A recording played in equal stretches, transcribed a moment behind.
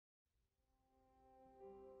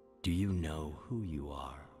Do you know who you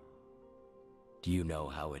are? Do you know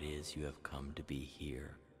how it is you have come to be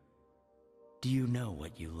here? Do you know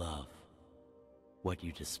what you love, what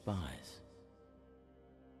you despise?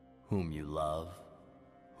 Whom you love,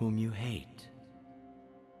 whom you hate?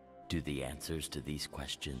 Do the answers to these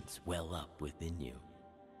questions well up within you?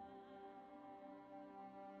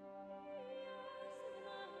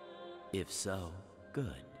 If so,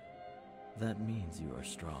 good. That means you are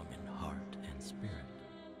strong in heart and spirit.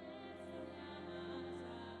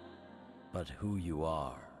 But who you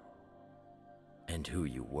are and who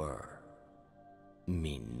you were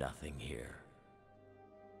mean nothing here.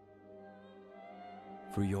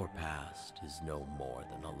 For your past is no more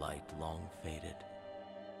than a light long faded.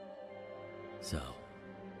 So,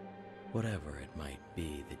 whatever it might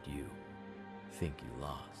be that you think you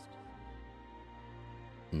lost,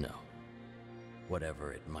 no,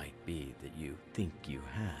 whatever it might be that you think you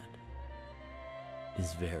had,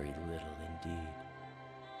 is very little indeed.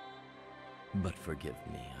 But forgive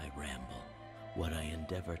me, I ramble. What I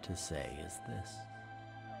endeavor to say is this.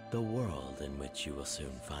 The world in which you will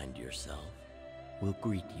soon find yourself will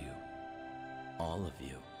greet you, all of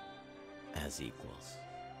you, as equals.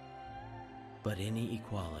 But any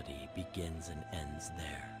equality begins and ends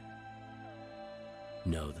there.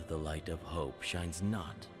 Know that the light of hope shines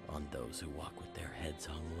not on those who walk with their heads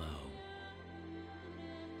hung low.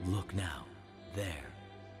 Look now, there.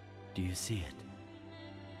 Do you see it?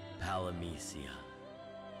 Palamecia,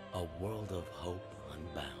 a world of hope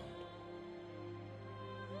unbound.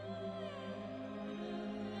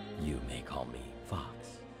 You may call me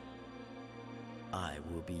Fox. I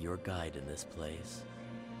will be your guide in this place,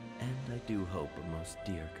 and I do hope a most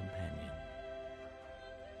dear companion.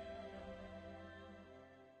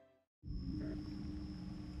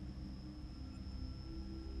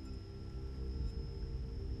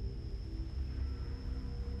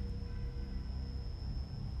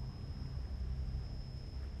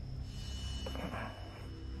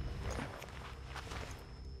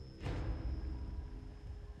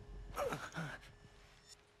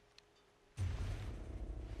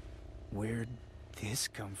 Where'd this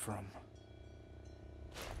come from?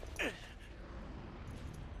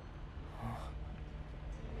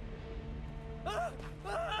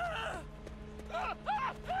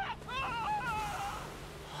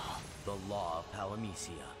 The law of Palamecia.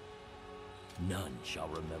 None shall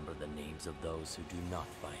remember the names of those who do not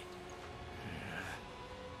fight.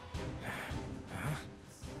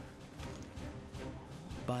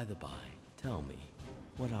 By the by, tell me,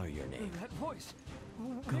 what are your names? That voice!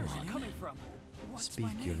 Go Where's on, it coming from? What's Speak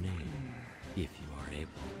my name? your name, if you are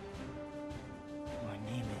able.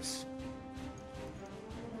 My name is...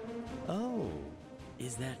 Oh,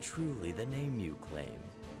 is that truly the name you claim?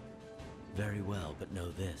 Very well, but know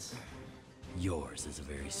this. Yours is a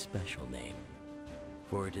very special name,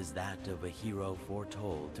 for it is that of a hero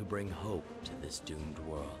foretold to bring hope to this doomed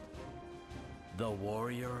world. The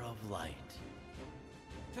Warrior of Light.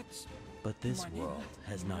 That's... But this my name. world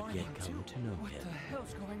has Your not yet name come too. to know What him. the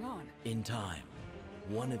hell's going on? In time,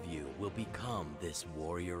 one of you will become this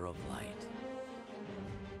Warrior of Light.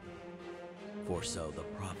 For so the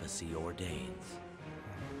prophecy ordains.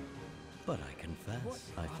 But I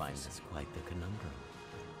confess, I find this quite the conundrum.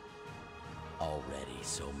 Already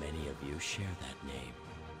so many of you share that name.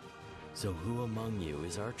 So who among you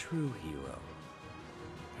is our true hero?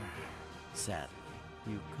 Sadly,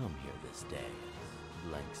 you come here this day as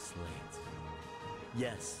blank slates.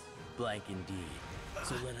 Yes, blank indeed.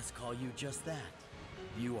 So let us call you just that.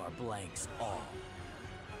 You are blanks all.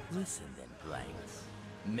 Listen then, blanks.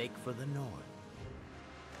 Make for the north.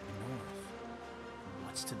 North?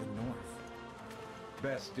 What's to the north?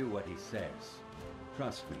 Best do what he says.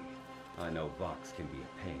 Trust me, I know Vox can be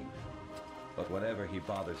a pain. But whatever he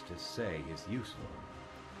bothers to say is useful,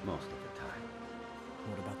 most of the time.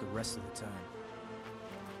 What about the rest of the time?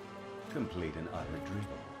 Complete and utter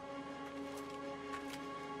drivel.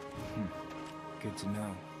 Good to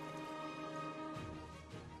know.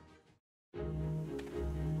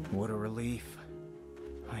 What a relief.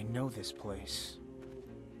 I know this place.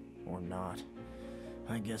 Or not.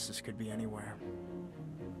 I guess this could be anywhere.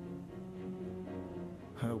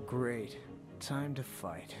 Oh great. Time to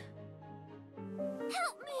fight.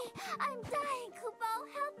 Help me! I'm dying, Kubo!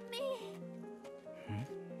 Help me!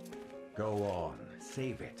 Go on,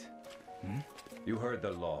 save it. You heard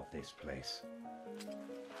the law of this place.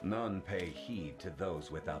 None pay heed to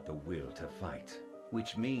those without the will to fight.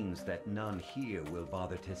 Which means that none here will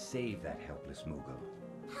bother to save that helpless Moogle.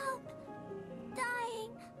 Help!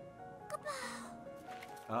 Dying! Kubo!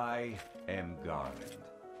 I am Garland.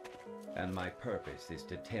 And my purpose is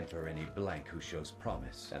to temper any blank who shows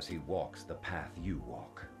promise as he walks the path you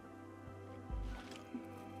walk.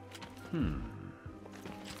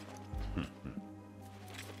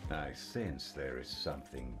 I sense there is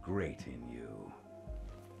something great in you.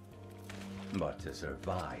 But to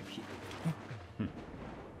survive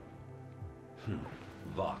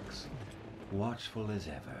Vox, watchful as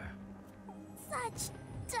ever. Such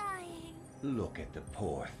dying. Look at the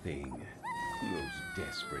poor thing. Those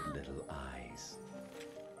desperate little eyes.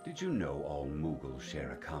 Did you know all Mughals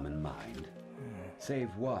share a common mind?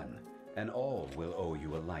 Save one, and all will owe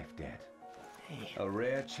you a life debt. A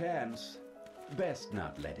rare chance. Best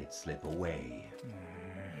not let it slip away.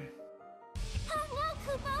 Oh no,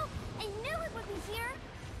 Kupo! I knew it would be here!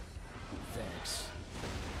 Thanks.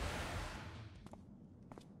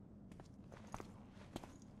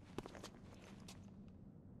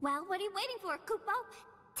 Well, what are you waiting for, Kupo?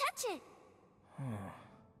 Touch it!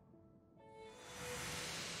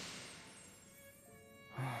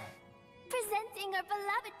 Presenting our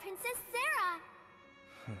beloved Princess Sarah!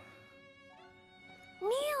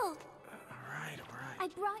 Kneel! Alright. I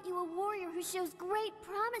brought you a warrior who shows great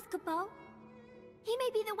promise, Kupo. He may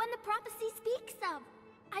be the one the prophecy speaks of.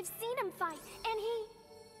 I've seen him fight, and he...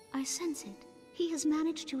 I sense it. He has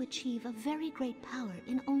managed to achieve a very great power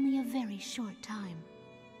in only a very short time.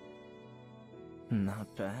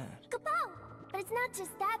 Not bad. Kupo! But it's not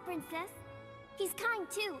just that, Princess. He's kind,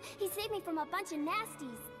 too. He saved me from a bunch of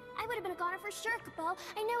nasties. I would have been a goner for sure, Kupo.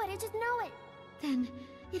 I knew it, I just know it. Then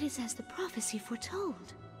it is as the prophecy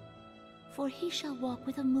foretold. For he shall walk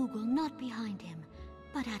with a Mughal not behind him,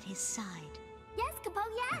 but at his side. Yes, Kupo,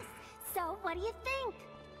 yes! So, what do you think?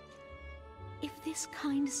 If this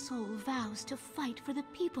kind soul vows to fight for the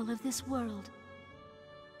people of this world,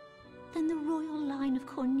 then the royal line of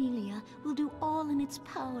Cornelia will do all in its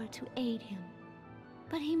power to aid him.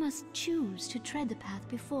 But he must choose to tread the path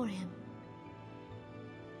before him.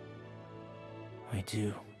 I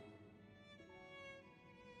do.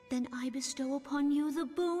 Then I bestow upon you the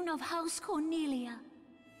boon of House Cornelia.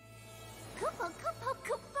 Kupo, Kupo,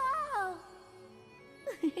 Kupo!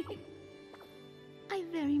 I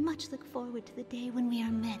very much look forward to the day when we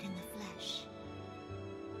are met in the flesh.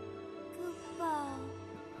 Kupo...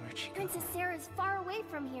 Where'd she go? Princess Sarah's far away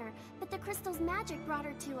from here, but the crystal's magic brought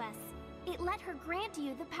her to us. It let her grant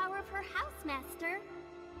you the power of her house, Master.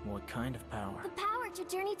 What kind of power? The power to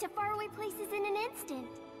journey to faraway places in an instant.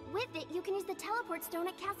 With it, you can use the teleport stone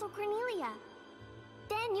at Castle Cornelia.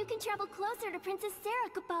 Then you can travel closer to Princess Sarah,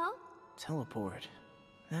 Kupo. Teleport.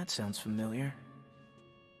 That sounds familiar.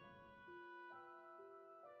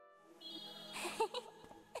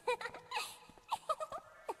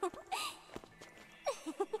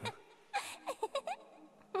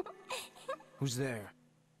 Who's there?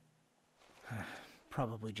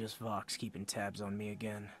 Probably just Vox keeping tabs on me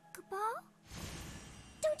again. Kupo?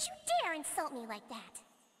 Don't you dare insult me like that!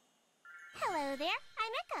 Hello there,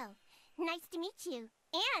 I'm Echo. Nice to meet you.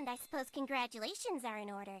 And I suppose congratulations are in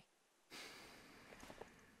order.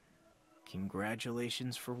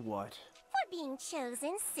 Congratulations for what? For being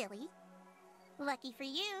chosen, silly. Lucky for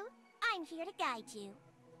you, I'm here to guide you.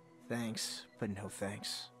 Thanks, but no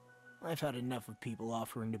thanks. I've had enough of people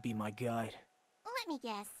offering to be my guide. Let me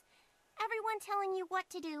guess. Everyone telling you what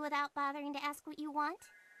to do without bothering to ask what you want?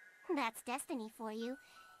 That's destiny for you.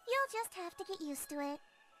 You'll just have to get used to it.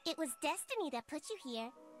 It was destiny that put you here,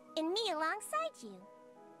 and me alongside you.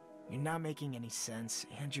 You're not making any sense,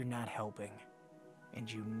 and you're not helping.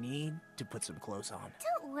 And you need to put some clothes on.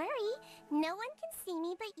 Don't worry, no one can see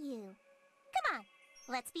me but you. Come on,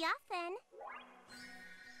 let's be off then.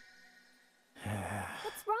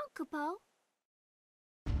 What's wrong, Kupo?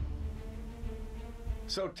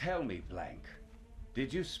 So tell me, Blank,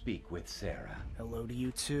 did you speak with Sarah? Hello to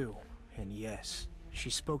you too. And yes, she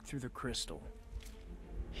spoke through the crystal.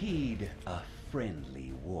 Heed a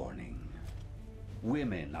friendly warning.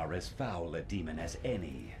 Women are as foul a demon as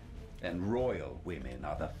any, and royal women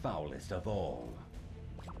are the foulest of all.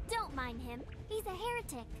 Don't mind him. He's a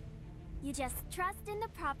heretic. You just trust in the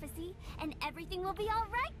prophecy, and everything will be all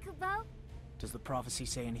right, Kupo. Does the prophecy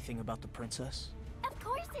say anything about the princess? Of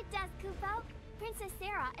course it does, Kupo. Princess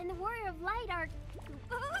Sarah and the Warrior of Light are...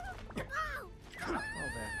 Well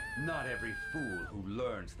then. Not every fool who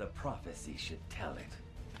learns the prophecy should tell it.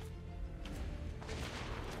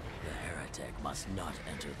 The heretic must not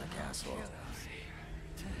enter the castle.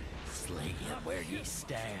 Slay him where he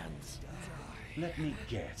stands. Let me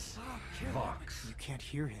guess. Vox. You can't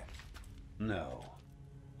hear him. No.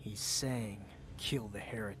 He's saying, kill the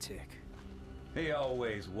heretic. He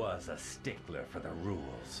always was a stickler for the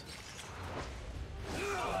rules.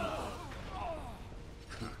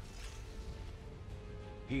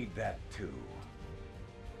 Heed that too.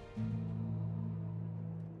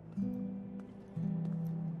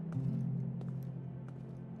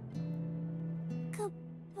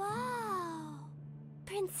 Wow.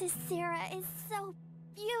 Princess Sarah is so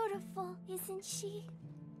beautiful, isn't she?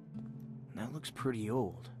 That looks pretty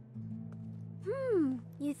old.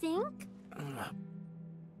 You think?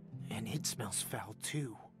 And it smells foul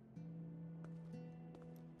too.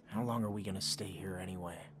 How long are we gonna stay here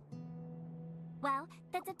anyway? Well,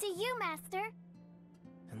 that's up to you, Master.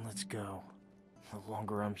 Then let's go. The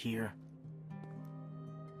longer I'm here,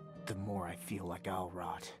 the more I feel like I'll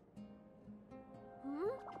rot.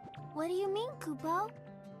 What do you mean, Kupo?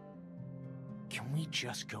 Can we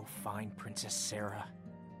just go find Princess Sarah?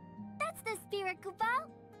 That's the spirit, Kupo!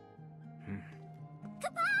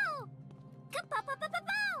 Kupo!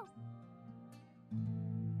 Kupo-po-po-po-po!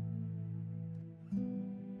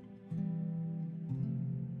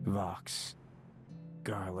 Vox,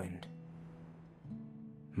 Garland,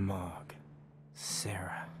 Mog,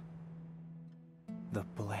 Sarah. The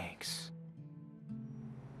blanks.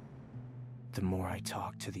 The more I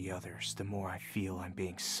talk to the others, the more I feel I'm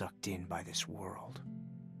being sucked in by this world.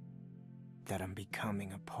 That I'm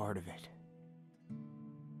becoming a part of it.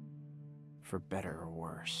 For better or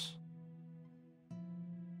worse.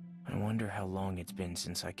 I wonder how long it's been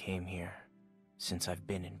since I came here. Since I've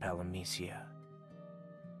been in Palamecia.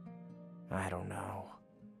 I don't know.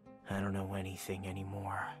 I don't know anything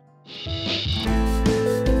anymore.